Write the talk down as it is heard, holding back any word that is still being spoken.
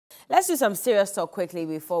Let's do some serious talk quickly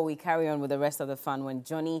before we carry on with the rest of the fun when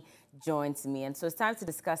Johnny joins me. And so it's time to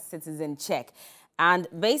discuss Citizen Check. And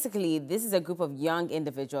basically, this is a group of young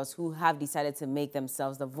individuals who have decided to make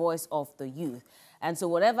themselves the voice of the youth. And so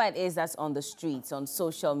whatever it is that's on the streets, on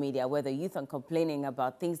social media, where the youth are complaining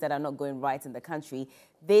about things that are not going right in the country,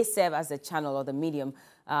 they serve as the channel or the medium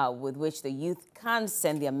with which the youth can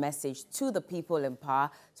send their message to the people in power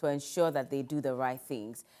to ensure that they do the right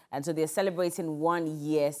things. And so they're celebrating 1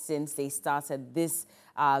 year since they started this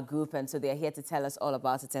group, and so they're here to tell us all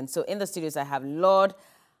about it. And so in the studios, I have Lord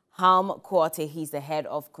Ham Quarte, he's the head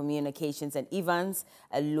of communications, and Evans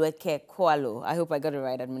Alueke Kwalo. I hope I got it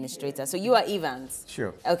right, administrator. So you are Evans?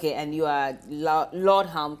 Sure. Okay, and you are Lord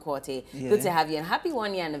Ham Quarte. Yeah. Good to have you, and happy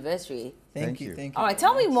 1 year anniversary. Thank you. Thank you. All right,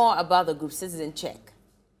 tell me more about the group Citizen Check.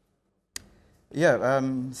 Yeah,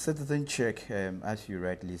 Citizen Check, as you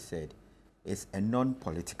rightly said, is a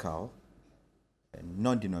non-political,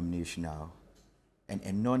 non-denominational, and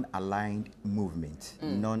a non-aligned movement,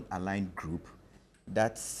 non-aligned group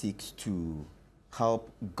that seeks to help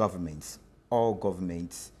governments, all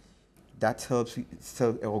governments, that helps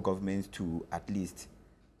all governments to at least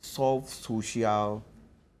solve social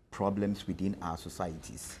problems within our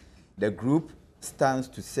societies. The group stands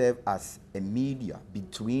to serve as a media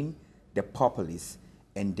between the populace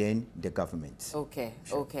and then the government. Okay,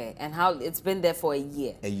 sure. Okay. And how it's been there for a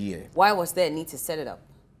year? A year. Why was there a need to set it up?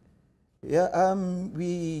 Yeah,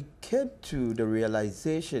 we came to the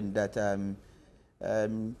realization that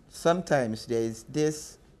sometimes there is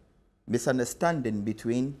this misunderstanding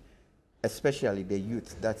between, especially the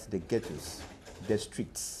youth, that's the ghettos, the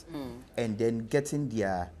streets, and then getting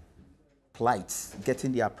their plights,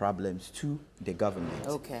 getting their problems to the government.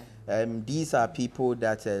 Okay. These are people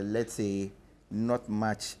that, let's say, not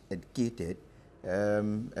much educated,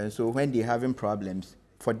 and so when they're having problems,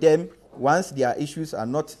 for them, once their issues are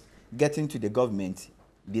not getting to the government,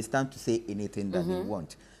 they stand to say anything that they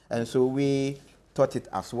want. And so we thought it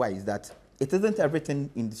as wise that it isn't everything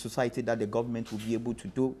in the society that the government will be able to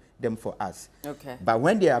do them for us. Okay. But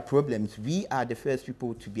when there are problems, we are the first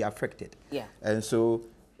people to be affected. Yeah. And so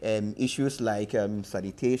issues like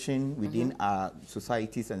sanitation within our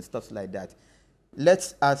societies and stuff like that,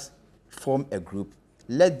 let us form a group.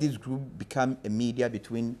 Let this group become a media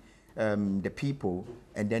between the people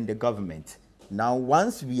and then the government. Now,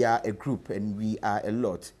 once we are a group and we are a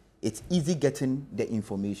lot, it's easy getting the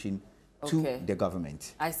information to the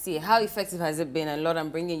government. I see. How effective has it been? And Lord, I'm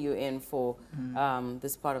bringing you in for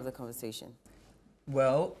this part of the conversation.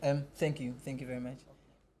 Well, thank you. Thank you very much.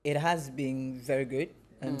 It has been very good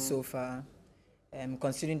so far,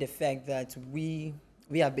 considering the fact that we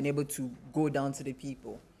have been able to go down to the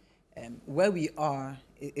people. Where we are,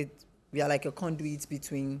 we are like a conduit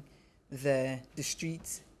between the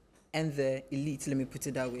streets and the elite, let me put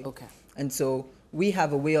it that way. Okay. And so we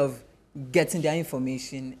have a way of getting their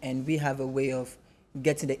information, and we have a way of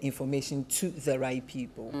getting the information to the right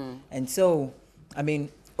people. And so, I mean,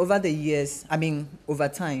 over the years, over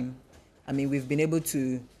time, we've been able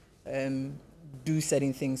to do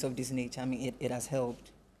certain things of this nature. It has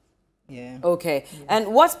helped. Yeah. Okay. Yes.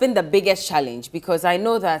 And what's been the biggest challenge? Because I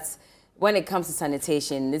know that when it comes to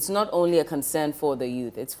sanitation, it's not only a concern for the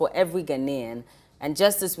youth, it's for every Ghanaian. And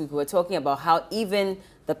just this week, we were talking about how even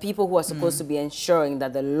the people who are supposed to be ensuring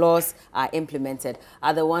that the laws are implemented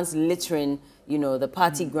are the ones littering, you know, the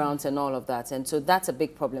party grounds and all of that. And so that's a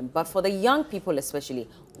big problem. But for the young people especially,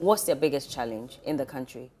 what's their biggest challenge in the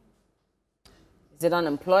country? Is it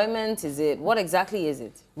unemployment? What exactly is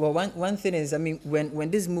it? Well, one thing is,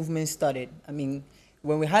 when this movement started, when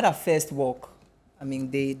we had our first walk,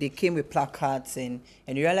 they came with placards and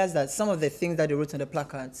you realize that some of the things that they wrote on the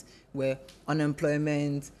placards were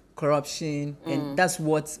unemployment, corruption, and that's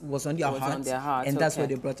what was on their hearts, and that's what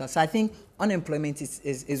they brought us. So I think unemployment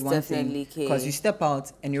is one thing, because you step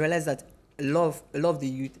out and you realize that a lot of the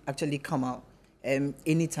youth actually come out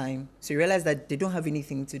anytime. So you realize that they don't have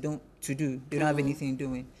anything to do. They don't have anything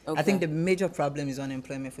doing. Okay. I think the major problem is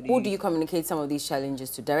unemployment for the youth. Who do you communicate some of these challenges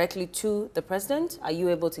to? Directly to the president? Are you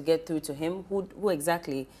able to get through to him? Who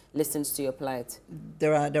exactly listens to your plight?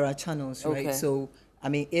 There are channels, right? Okay. So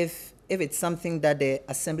if it's something that the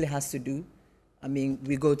assembly has to do,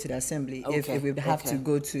 we go to the assembly. Okay. If we have to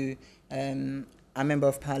go to a member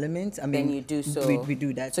of parliament, then you do so. We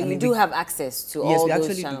do that. So you do have access to all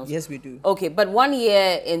those channels? Yes, we do. Okay, but 1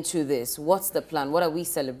 year into this, what's the plan? What are we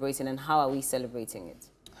celebrating and how are we celebrating it?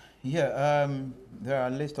 Yeah, there are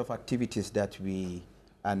a list of activities that we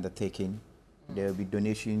are undertaking. There will be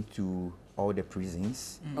donations to all the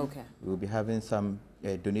prisons. Okay. We'll be having some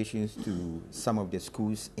donations to some of the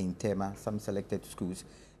schools in Tema, some selected schools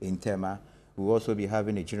in Tema. We'll also be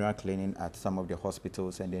having a general cleaning at some of the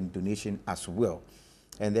hospitals, and then donation as well.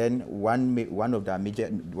 And then one of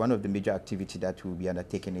the major activity that we'll be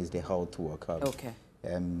undertaking is the health work. Okay.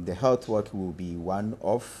 The health work will be one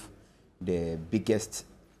of the biggest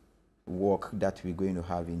work that we're going to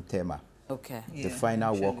have in Tema. Okay. The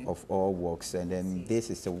final work of all works, and then this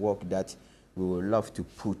is a work that we would love to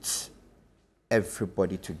put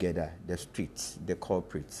everybody together: the streets, the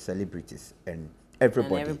corporates, celebrities, and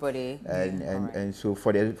everybody. And so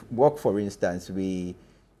for the work, for instance, we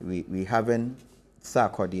haven't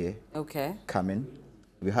Sarkodie coming,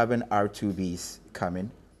 we haven't R2Bs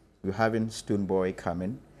coming, we haven't Stoneboy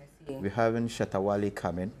coming, we haven't Shatawale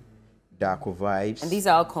coming, Darko Vibes. And these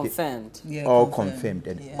are all confirmed. All confirmed,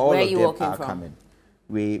 and all Where of them are from? coming.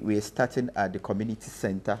 We're starting at the community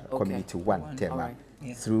center, Community 1, Tema,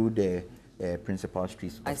 through the principal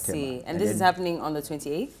streets of Tema. I see. And this is happening on the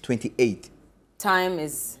 28th? 28th. Time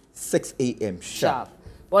is? 6 a.m. sharp.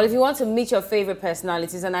 Well, if you want to meet your favorite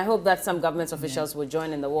personalities, and I hope that some government officials will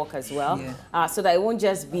join in the walk as well, so that it won't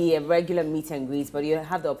just be a regular meet and greet, but you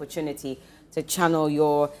have the opportunity to channel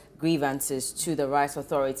your grievances to the rights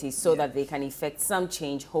authorities so that they can effect some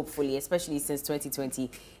change, hopefully, especially since 2020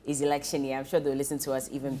 is election year. I'm sure they'll listen to us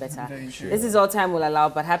even better. This is all time will allow,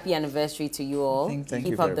 but happy anniversary to you all. Thank Keep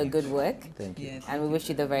you up the much. good work. Thank you. And we wish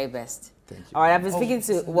you the very best. Thank you. All right, I've been speaking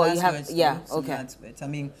to, well, you have, I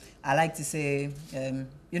mean, I like to say,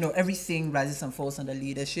 you know, everything rises and falls under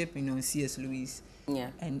leadership, you know, C.S. Lewis.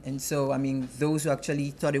 Yeah. And so, I mean, those who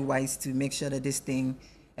actually thought it wise to make sure that this thing,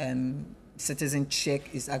 Citizen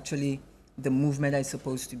Check, is actually the movement that it's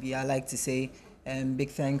supposed to be. I like to say big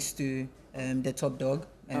thanks to the top dog,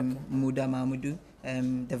 Muda Mahmudu,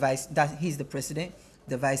 he's the president,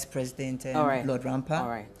 the vice president, Lord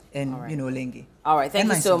Rampa, and you know, Lengi. All right, thank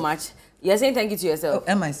you so much. You're saying thank you to yourself.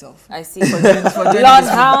 Oh, and myself. I see. Lord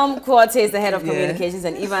Ham Quarter is the head of communications,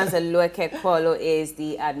 and Evans Alueke Kwolo is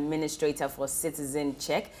the administrator for Citizen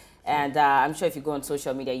Check. And I'm sure if you go on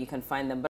social media, you can find them.